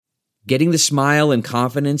Getting the smile and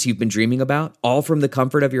confidence you've been dreaming about, all from the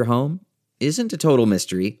comfort of your home, isn't a total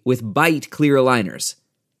mystery with Byte clear aligners.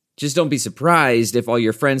 Just don't be surprised if all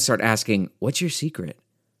your friends start asking, "What's your secret?"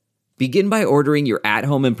 Begin by ordering your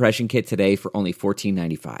at-home impression kit today for only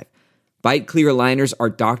 $14.95. Byte clear aligners are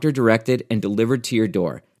doctor-directed and delivered to your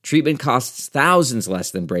door. Treatment costs thousands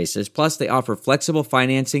less than braces, plus they offer flexible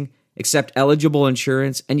financing, accept eligible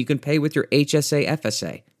insurance, and you can pay with your HSA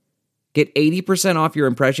FSA. Get 80% off your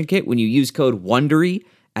impression kit when you use code WONDERY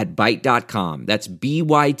at Byte.com. That's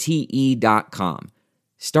BYTE.com.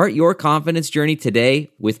 Start your confidence journey today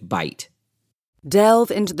with Byte.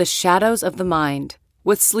 Delve into the shadows of the mind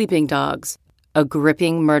with Sleeping Dogs, a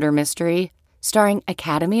gripping murder mystery starring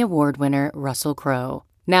Academy Award winner Russell Crowe.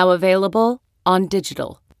 Now available on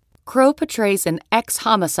digital. Crowe portrays an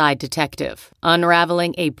ex-homicide detective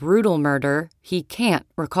unraveling a brutal murder he can't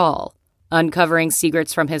recall. Uncovering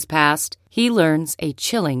secrets from his past, he learns a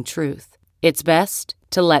chilling truth. It's best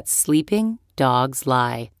to let sleeping dogs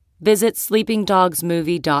lie. Visit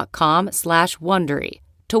sleepingdogsmovie.com/Wondery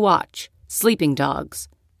to watch Sleeping Dogs,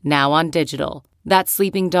 now on digital. That's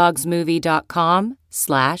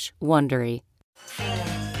sleepingdogsmovie.com/Wondery.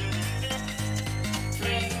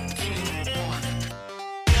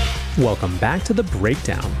 Welcome back to The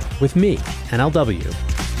Breakdown with me, NLW.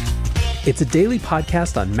 It's a daily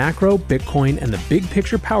podcast on macro, Bitcoin, and the big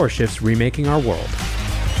picture power shifts remaking our world.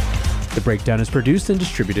 The Breakdown is produced and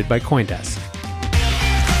distributed by CoinDesk.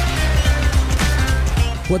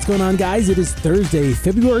 What's going on, guys? It is Thursday,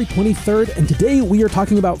 February 23rd, and today we are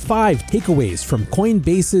talking about 5 takeaways from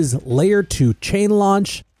Coinbase's Layer 2 chain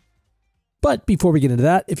launch. But before we get into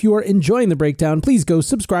that, if you are enjoying The Breakdown, please go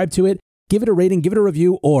subscribe to it, give it a rating, give it a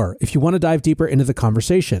review, or if you want to dive deeper into the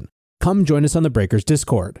conversation, come join us on the Breakers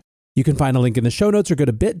Discord. You can find a link in the show notes or go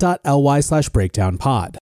to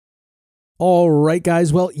bit.ly/breakdownpod. All right,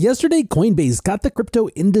 guys. Well, yesterday, Coinbase got the crypto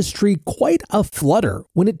industry quite a flutter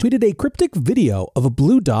when it tweeted a cryptic video of a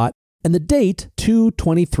blue dot and the date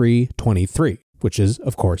 2/23/23, which is,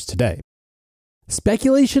 of course, today.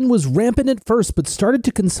 Speculation was rampant at first, but started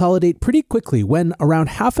to consolidate pretty quickly when, around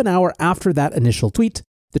half an hour after that initial tweet,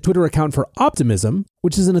 the Twitter account for Optimism,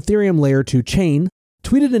 which is an Ethereum Layer 2 chain,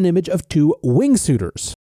 tweeted an image of 2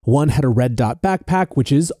 wingsuiters. One had a red dot backpack,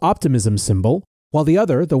 which is Optimism's symbol, while the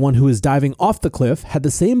other, the one who was diving off the cliff, had the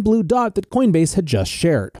same blue dot that Coinbase had just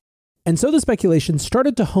shared. And so the speculation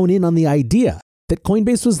started to hone in on the idea that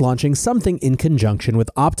Coinbase was launching something in conjunction with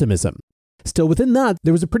Optimism. Still within that,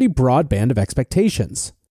 there was a pretty broad band of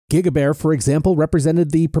expectations. GigaBear, for example, represented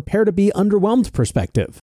the prepare to be underwhelmed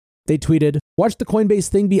perspective. They tweeted, "Watch the Coinbase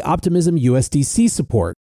thing be Optimism USDC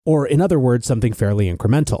support," or in other words, something fairly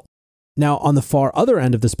incremental. Now, on the far other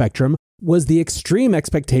end of the spectrum was the extreme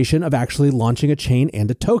expectation of actually launching a chain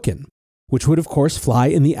and a token, which would of course fly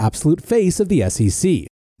in the absolute face of the SEC.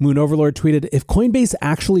 Moon Overlord tweeted, "If Coinbase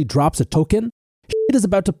actually drops a token, shit is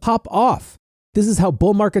about to pop off. This is how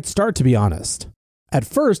bull markets start, to be honest." At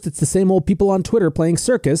first, it's the same old people on Twitter playing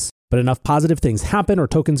circus, but enough positive things happen or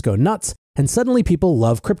tokens go nuts, and suddenly people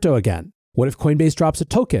love crypto again. What if Coinbase drops a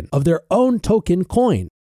token of their own token coin?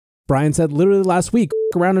 Brian said literally last week,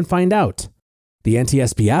 around and find out. The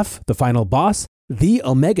anti-SBF, the final boss, the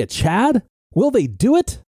Omega Chad? Will they do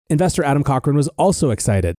it? Investor Adam Cochran was also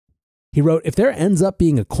excited. He wrote, "If there ends up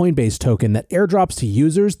being a Coinbase token that airdrops to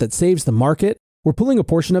users that saves the market, we're pulling a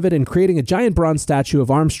portion of it and creating a giant bronze statue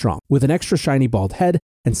of Armstrong with an extra shiny bald head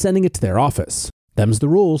and sending it to their office. Them's the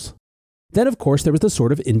rules." Then, of course, there was the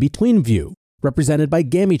sort of in-between view, represented by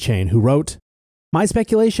GamiChain, who wrote, "My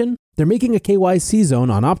speculation? They're making a KYC zone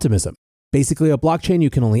on Optimism. Basically a blockchain you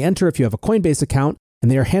can only enter if you have a Coinbase account, and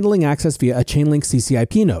they are handling access via a Chainlink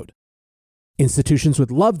CCIP node. Institutions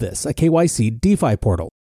would love this, a KYC DeFi portal.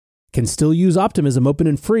 Can still use Optimism open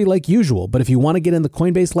and free like usual, but if you want to get in the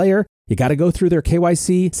Coinbase layer, you got to go through their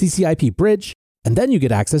KYC CCIP bridge, and then you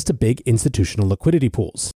get access to big institutional liquidity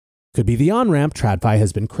pools. Could be the on-ramp TradFi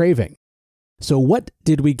has been craving." So what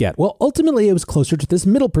did we get? Well, ultimately it was closer to this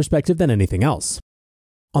middle perspective than anything else.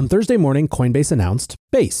 On Thursday morning, Coinbase announced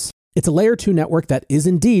Base. It's a Layer 2 network that is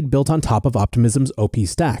indeed built on top of Optimism's OP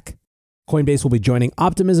stack. Coinbase will be joining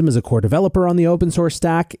Optimism as a core developer on the open source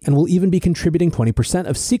stack and will even be contributing 20%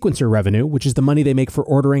 of sequencer revenue, which is the money they make for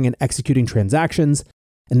ordering and executing transactions,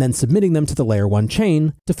 and then submitting them to the Layer 1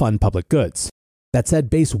 chain to fund public goods. That said,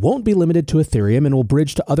 Base won't be limited to Ethereum and will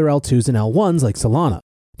bridge to other L2s and L1s like Solana.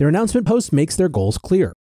 Their announcement post makes their goals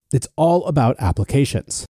clear. It's all about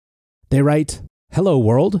applications. They write, "Hello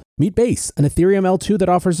world, meet Base, an Ethereum L2 that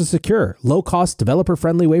offers a secure, low-cost,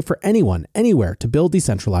 developer-friendly way for anyone, anywhere to build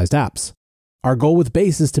decentralized apps. Our goal with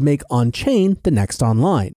Base is to make on-chain the next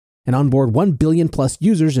online. and onboard 1 billion plus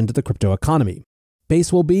users into the crypto economy.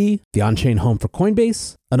 Base will be the on-chain home for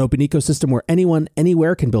Coinbase, an open ecosystem where anyone,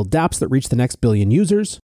 anywhere can build dApps that reach the next billion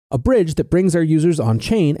users, a bridge that brings our users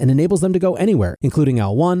on-chain and enables them to go anywhere, including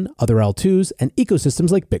L1, other L2s, and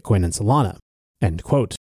ecosystems like Bitcoin and Solana. End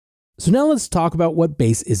quote. So now let's talk about what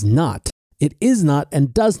Base is not. It is not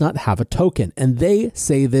and does not have a token, and they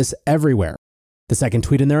say this everywhere. The second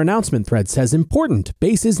tweet in their announcement thread says, important,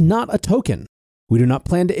 Base is not a token. We do not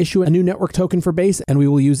plan to issue a new network token for Base, and we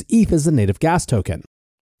will use ETH as the native gas token.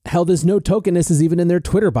 Hell, this no tokenness is even in their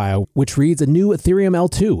Twitter bio, which reads a new Ethereum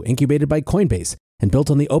L2 incubated by Coinbase and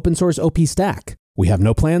built on the open source OP stack. We have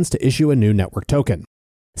no plans to issue a new network token.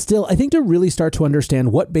 Still, I think to really start to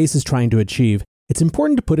understand what Base is trying to achieve, it's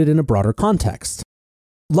important to put it in a broader context.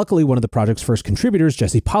 Luckily, one of the project's first contributors,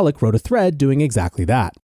 Jesse Pollock, wrote a thread doing exactly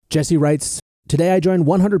that. Jesse writes, "Today I joined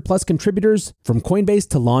 100 plus contributors from Coinbase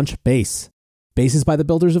to launch Base. Base is by the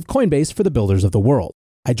builders of Coinbase for the builders of the world.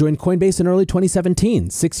 I joined Coinbase in early 2017,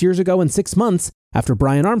 6 years ago and 6 months after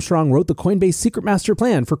Brian Armstrong wrote the Coinbase Secret Master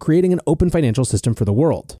Plan for creating an open financial system for the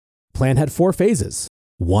world. The plan had 4 phases.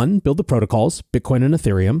 1, build the protocols, Bitcoin and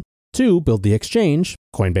Ethereum. 2, build the exchange,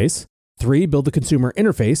 Coinbase. 3, build the consumer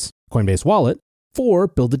interface, Coinbase Wallet. 4,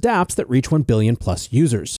 build the dApps that reach 1 billion plus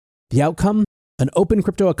users. The outcome? An open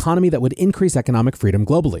crypto economy that would increase economic freedom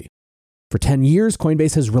globally. For 10 years,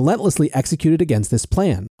 Coinbase has relentlessly executed against this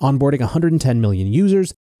plan, onboarding 110 million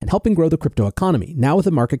users and helping grow the crypto economy, now with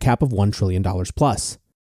a market cap of $1 trillion plus.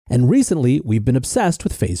 And recently, we've been obsessed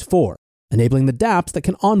with Phase 4, enabling the dApps that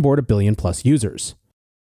can onboard 1 billion plus users.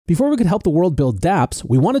 Before we could help the world build dApps,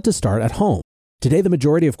 we wanted to start at home. Today, the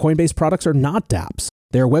majority of Coinbase products are not dApps.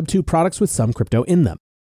 They are Web2 products with some crypto in them.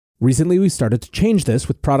 Recently, we started to change this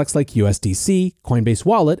with products like USDC, Coinbase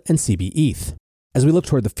Wallet, and CBETH. As we look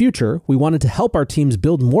toward the future, we wanted to help our teams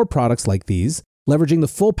build more products like these, leveraging the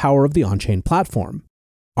full power of the on-chain platform.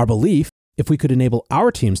 Our belief, if we could enable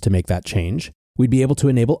our teams to make that change, we'd be able to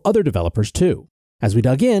enable other developers too. As we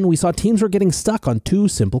dug in, we saw teams were getting stuck on 2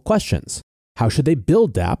 simple questions. How should they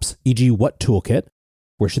build dApps, e.g. what toolkit?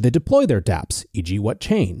 Where should they deploy their dApps, e.g. what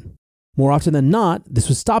chain? More often than not, this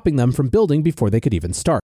was stopping them from building before they could even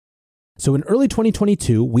start. So in early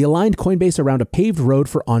 2022, we aligned Coinbase around a paved road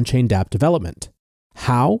for on-chain dApp development.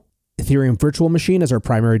 How? Ethereum Virtual Machine as our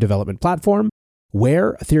primary development platform.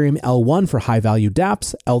 Where? Ethereum L1 for high-value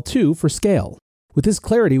dApps, L2 for scale. With this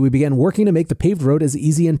clarity, we began working to make the paved road as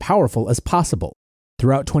easy and powerful as possible.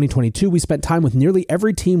 Throughout 2022, we spent time with nearly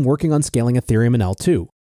every team working on scaling Ethereum and L2.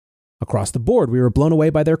 Across the board, we were blown away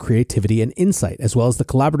by their creativity and insight, as well as the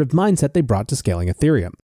collaborative mindset they brought to scaling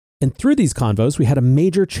Ethereum. And through these convos, we had a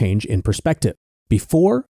major change in perspective.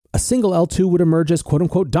 Before, a single L2 would emerge as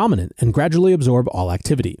quote-unquote dominant and gradually absorb all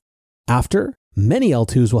activity. After, many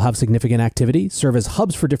L2s will have significant activity, serve as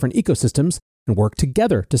hubs for different ecosystems, and work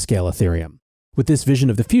together to scale Ethereum. With this vision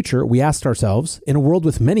of the future, we asked ourselves, in a world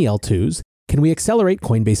with many L2s, can we accelerate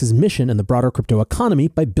Coinbase's mission in the broader crypto economy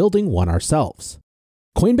by building one ourselves?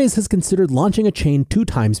 Coinbase has considered launching a chain 2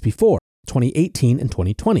 times before, 2018 and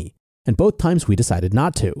 2020, and both times we decided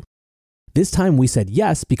not to. This time we said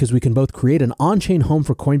yes because we can both create an on-chain home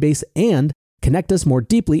for Coinbase and connect us more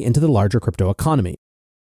deeply into the larger crypto economy.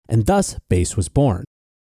 And thus, Base was born.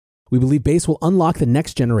 We believe Base will unlock the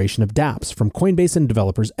next generation of dApps from Coinbase and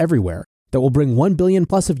developers everywhere that will bring 1 billion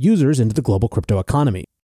plus of users into the global crypto economy.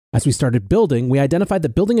 As we started building, we identified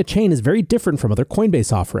that building a chain is very different from other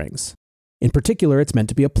Coinbase offerings. In particular, it's meant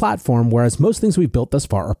to be a platform, whereas most things we've built thus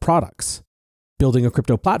far are products. Building a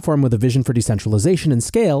crypto platform with a vision for decentralization and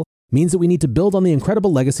scale means that we need to build on the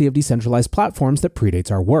incredible legacy of decentralized platforms that predates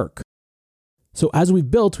our work. So as we've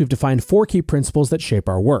built, we've defined 4 key principles that shape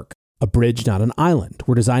our work. A bridge, not an island.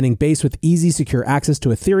 We're designing Base with easy, secure access to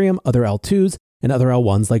Ethereum, other L2s, and other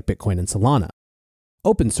L1s like Bitcoin and Solana.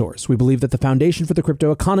 Open source. We believe that the foundation for the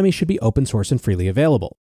crypto economy should be open source and freely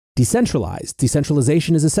available. Decentralized.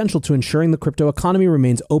 Decentralization is essential to ensuring the crypto economy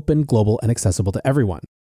remains open, global, and accessible to everyone.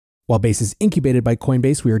 While Base is incubated by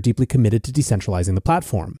Coinbase, we are deeply committed to decentralizing the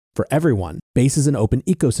platform. For everyone, Base is an open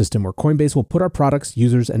ecosystem where Coinbase will put our products,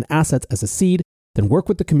 users, and assets as a seed, then work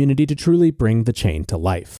with the community to truly bring the chain to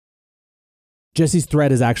life. Jesse's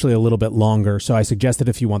thread is actually a little bit longer, so I suggest that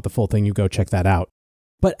if you want the full thing, you go check that out.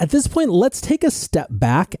 But at this point, let's take a step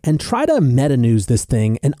back and try to meta-news this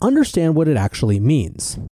thing and understand what it actually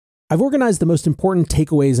means. I've organized the most important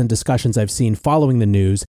takeaways and discussions I've seen following the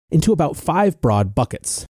news into about 5 broad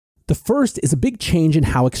buckets. The first is a big change in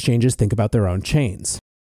how exchanges think about their own chains.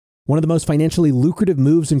 One of the most financially lucrative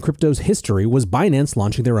moves in crypto's history was Binance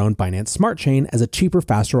launching their own Binance Smart Chain as a cheaper,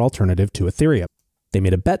 faster alternative to Ethereum. They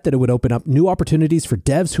made a bet that it would open up new opportunities for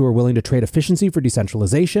devs who are willing to trade efficiency for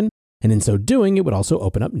decentralization, and in so doing, it would also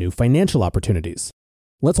open up new financial opportunities.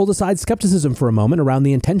 Let's hold aside skepticism for a moment around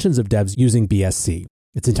the intentions of devs using BSC.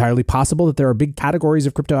 It's entirely possible that there are big categories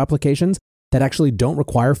of crypto applications that actually don't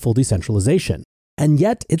require full decentralization. And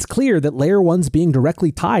yet, it's clear that Layer 1's being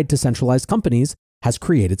directly tied to centralized companies has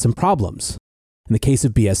created some problems. In the case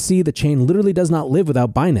of BSC, the chain literally does not live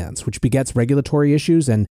without Binance, which begets regulatory issues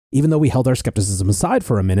and, even though we held our skepticism aside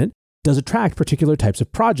for a minute, does attract particular types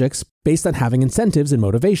of projects based on having incentives and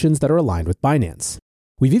motivations that are aligned with Binance.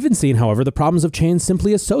 We've even seen, however, the problems of chains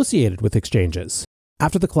simply associated with exchanges.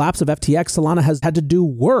 After the collapse of FTX, Solana has had to do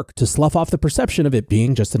work to slough off the perception of it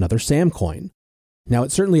being just another Sam coin. Now,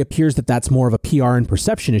 it certainly appears that that's more of a PR and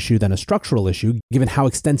perception issue than a structural issue, given how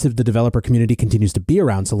extensive the developer community continues to be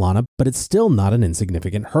around Solana, but it's still not an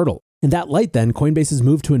insignificant hurdle. In that light, then, Coinbase's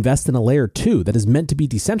move to invest in a Layer 2 that is meant to be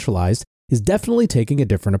decentralized is definitely taking a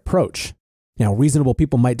different approach. Now, reasonable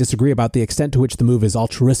people might disagree about the extent to which the move is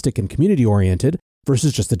altruistic and community-oriented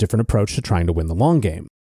versus just a different approach to trying to win the long game.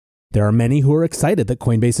 There are many who are excited that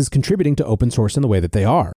Coinbase is contributing to open source in the way that they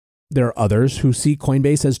are. There are others who see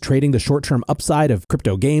Coinbase as trading the short-term upside of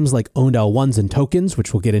crypto games like owned L1s and tokens,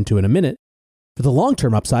 which we'll get into in a minute, for the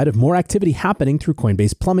long-term upside of more activity happening through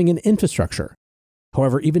Coinbase plumbing and infrastructure.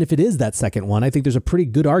 However, even if it is that second one, I think there's a pretty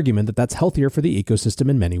good argument that that's healthier for the ecosystem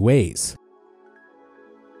in many ways.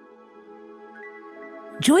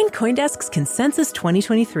 Join CoinDesk's Consensus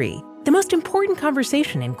 2023, the most important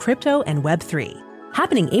conversation in crypto and Web3,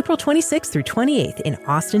 happening April 26th through 28th in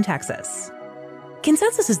Austin, Texas.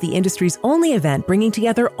 Consensus is the industry's only event bringing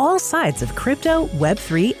together all sides of crypto,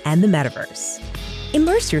 Web3, and the metaverse.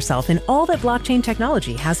 Immerse yourself in all that blockchain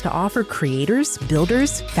technology has to offer creators,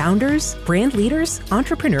 builders, founders, brand leaders,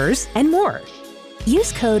 entrepreneurs, and more.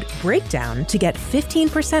 Use code BREAKDOWN to get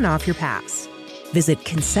 15% off your pass. Visit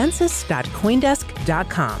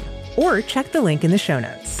consensus.coindesk.com or check the link in the show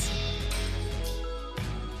notes.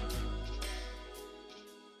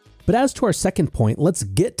 But as to our second point, let's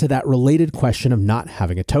get to that related question of not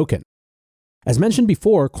having a token. As mentioned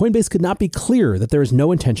before, Coinbase could not be clearer that there is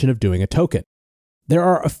no intention of doing a token. There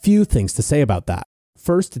are a few things to say about that.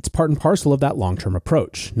 First, it's part and parcel of that long-term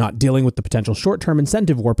approach, not dealing with the potential short-term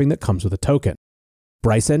incentive warping that comes with a token.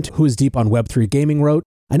 Brycent, who is deep on Web3 gaming, wrote,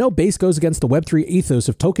 "I know Base goes against the Web3 ethos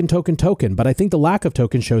of token, but I think the lack of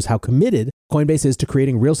token shows how committed Coinbase is to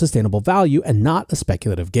creating real sustainable value and not a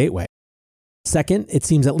speculative gateway." Second, it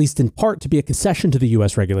seems at least in part to be a concession to the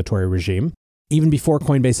US regulatory regime. Even before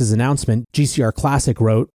Coinbase's announcement, GCR Classic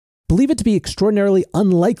wrote, "Believe it to be extraordinarily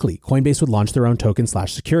unlikely Coinbase would launch their own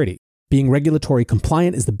token/security. Being regulatory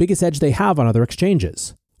compliant is the biggest edge they have on other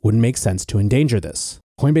exchanges. Wouldn't make sense to endanger this.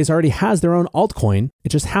 Coinbase already has their own altcoin, it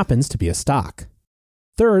just happens to be a stock."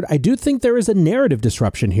 Third, I do think there is a narrative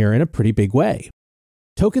disruption here in a pretty big way.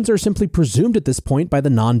 Tokens are simply presumed at this point by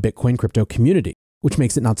the non-Bitcoin crypto community, which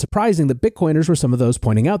makes it not surprising that Bitcoiners were some of those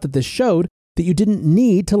pointing out that this showed that you didn't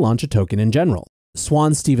need to launch a token in general.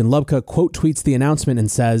 Swan Steven Lubka quote tweets the announcement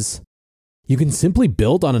and says, "You can simply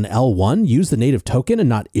build on an L1, use the native token, and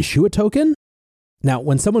not issue a token?" Now,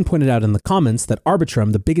 when someone pointed out in the comments that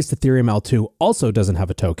Arbitrum, the biggest Ethereum L2, also doesn't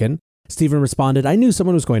have a token, Steven responded, "I knew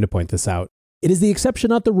someone was going to point this out. It is the exception,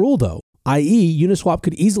 not the rule, though. I.e., Uniswap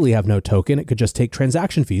could easily have no token, it could just take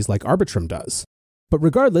transaction fees like Arbitrum does. But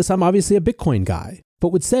regardless, I'm obviously a Bitcoin guy,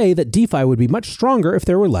 but would say that DeFi would be much stronger if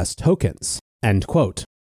there were less tokens." End quote.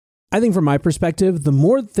 I think from my perspective, the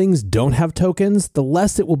more things don't have tokens, the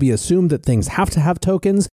less it will be assumed that things have to have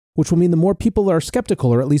tokens, which will mean the more people are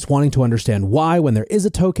skeptical or at least wanting to understand why when there is a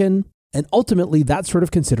token, and ultimately that sort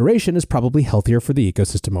of consideration is probably healthier for the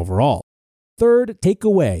ecosystem overall. Third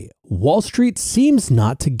takeaway, Wall Street seems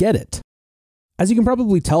not to get it. As you can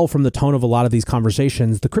probably tell from the tone of a lot of these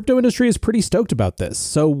conversations, the crypto industry is pretty stoked about this,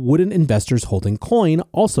 so wouldn't investors holding Coin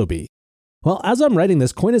also be? Well, as I'm writing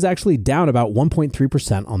this, Coin is actually down about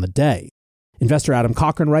 1.3% on the day. Investor Adam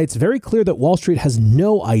Cochran writes, "Very clear that Wall Street has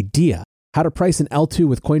no idea how to price an L2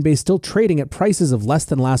 with Coinbase still trading at prices of less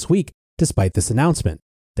than last week despite this announcement.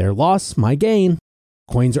 Their loss, my gain.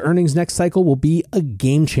 Coin's earnings next cycle will be a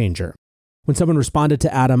game changer." When someone responded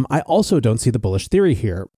to Adam, "I also don't see the bullish theory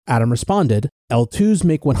here," Adam responded, "L2s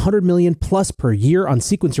make 100 million plus per year on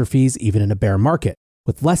sequencer fees even in a bear market,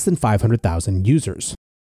 with less than 500,000 users.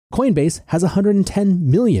 Coinbase has 110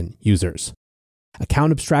 million users.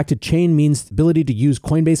 Account abstracted chain means the ability to use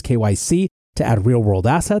Coinbase KYC to add real-world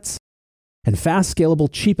assets, and fast, scalable,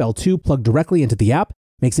 cheap L2 plugged directly into the app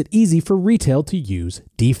makes it easy for retail to use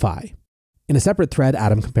DeFi." In a separate thread,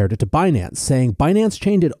 Adam compared it to Binance, saying Binance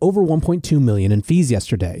Chain did over 1.2 million in fees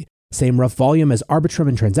yesterday, Same rough volume as Arbitrum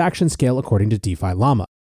and Transaction Scale according to DeFi Llama.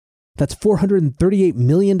 That's $438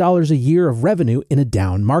 million a year of revenue in a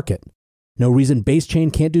down market. No reason Base Chain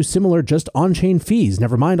can't do similar just on-chain fees,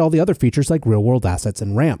 never mind all the other features like real-world assets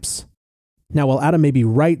and ramps. Now, while Adam may be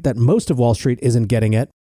right that most of Wall Street isn't getting it,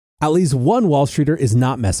 at least one Wall Streeter is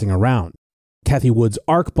not messing around. Cathie Wood's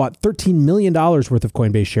ARK bought $13 million worth of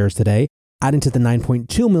Coinbase shares today, adding to the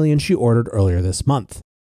 $9.2 million she ordered earlier this month.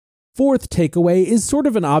 Fourth takeaway is sort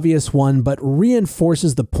of an obvious one, but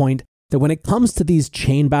reinforces the point that when it comes to these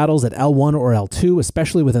chain battles at L1 or L2,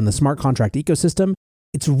 especially within the smart contract ecosystem,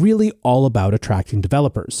 it's really all about attracting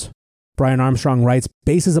developers. Brian Armstrong writes,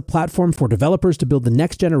 Base is a platform for developers to build the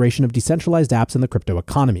next generation of decentralized apps in the crypto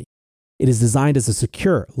economy. It is designed as a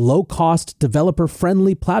secure, low-cost,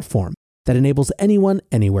 developer-friendly platform that enables anyone,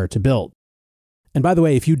 anywhere to build. And by the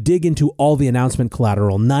way, if you dig into all the announcement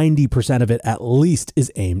collateral, 90% of it at least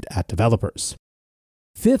is aimed at developers.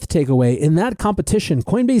 Fifth takeaway, in that competition,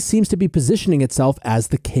 Coinbase seems to be positioning itself as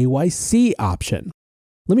the KYC option.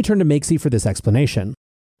 Let me turn to Makesy for this explanation.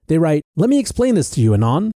 They write, let me explain this to you,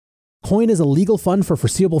 Anon. Coin is a legal fund for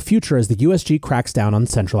foreseeable future as the USG cracks down on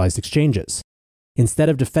centralized exchanges. Instead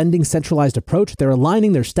of defending centralized approach, they're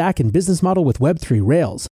aligning their stack and business model with Web3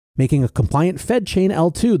 rails, making a compliant Fed chain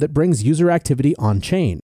L2 that brings user activity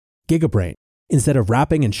on-chain. Gigabrain. Instead of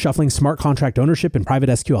wrapping and shuffling smart contract ownership in private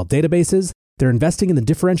SQL databases, they're investing in the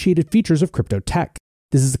differentiated features of crypto tech.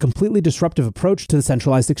 This is a completely disruptive approach to the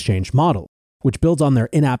centralized exchange model, which builds on their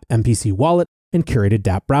in-app MPC wallet and curated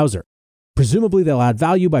dApp browser. Presumably, they'll add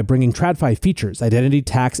value by bringing TradFi features, identity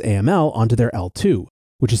tax AML, onto their L2,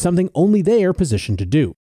 which is something only they are positioned to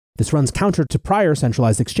do. This runs counter to prior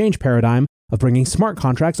centralized exchange paradigm of bringing smart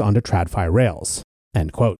contracts onto TradFi rails.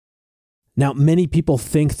 End quote. Now, many people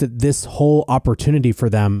think that this whole opportunity for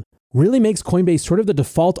them really makes Coinbase sort of the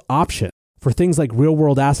default option for things like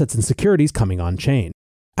real-world assets and securities coming on-chain.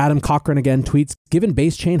 Adam Cochran again tweets, given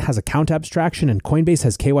Base Chain has account abstraction and Coinbase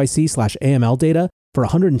has KYC/AML data for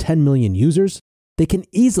 110 million users, they can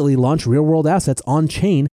easily launch real-world assets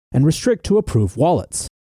on-chain and restrict to approved wallets.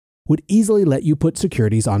 Would easily let you put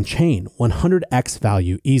securities on-chain, 100x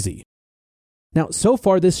value easy. Now, so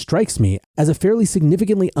far this strikes me as a fairly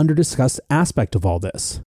significantly under-discussed aspect of all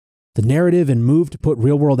this. The narrative and move to put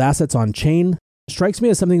real-world assets on-chain strikes me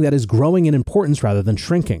as something that is growing in importance rather than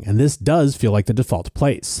shrinking, and this does feel like the default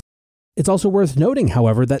place. It's also worth noting,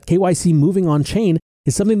 however, that KYC moving on-chain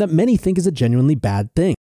is something that many think is a genuinely bad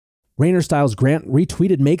thing. Rainer Styles Grant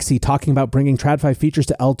retweeted Makesy talking about bringing TradFi features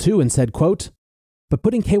to L2 and said, quote, but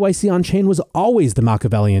putting KYC on-chain was always the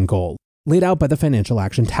Machiavellian goal, laid out by the Financial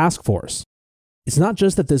Action Task Force. It's not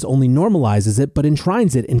just that this only normalizes it, but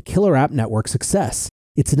enshrines it in killer app network success.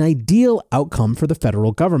 It's an ideal outcome for the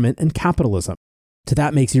federal government and capitalism. To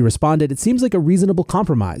that, Makesy responded, it seems like a reasonable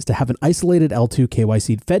compromise to have an isolated L2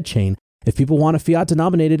 KYC Fed chain if people want a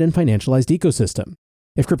fiat-denominated and financialized ecosystem.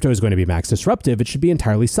 If crypto is going to be max disruptive, it should be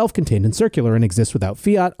entirely self-contained and circular and exist without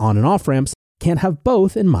fiat on and off ramps. Can't have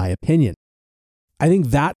both, in my opinion. I think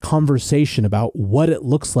that conversation about what it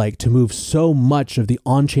looks like to move so much of the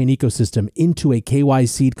on-chain ecosystem into a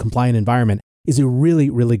KYC compliant environment is a really,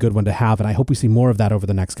 really good one to have, and I hope we see more of that over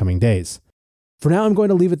the next coming days. For now, I'm going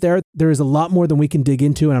to leave it there. There is a lot more than we can dig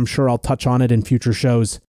into, and I'm sure I'll touch on it in future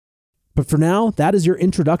shows. But for now, that is your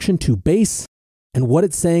introduction to Base and what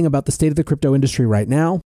it's saying about the state of the crypto industry right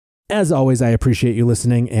now. As always, I appreciate you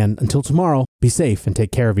listening, and until tomorrow, be safe and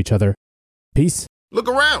take care of each other. Peace. Look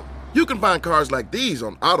around. You can find cars like these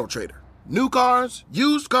on AutoTrader. New cars,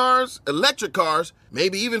 used cars, electric cars,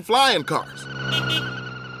 maybe even flying cars.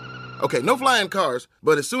 Okay, no flying cars,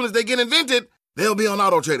 but as soon as they get invented, they'll be on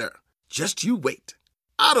AutoTrader. Just you wait.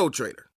 AutoTrader.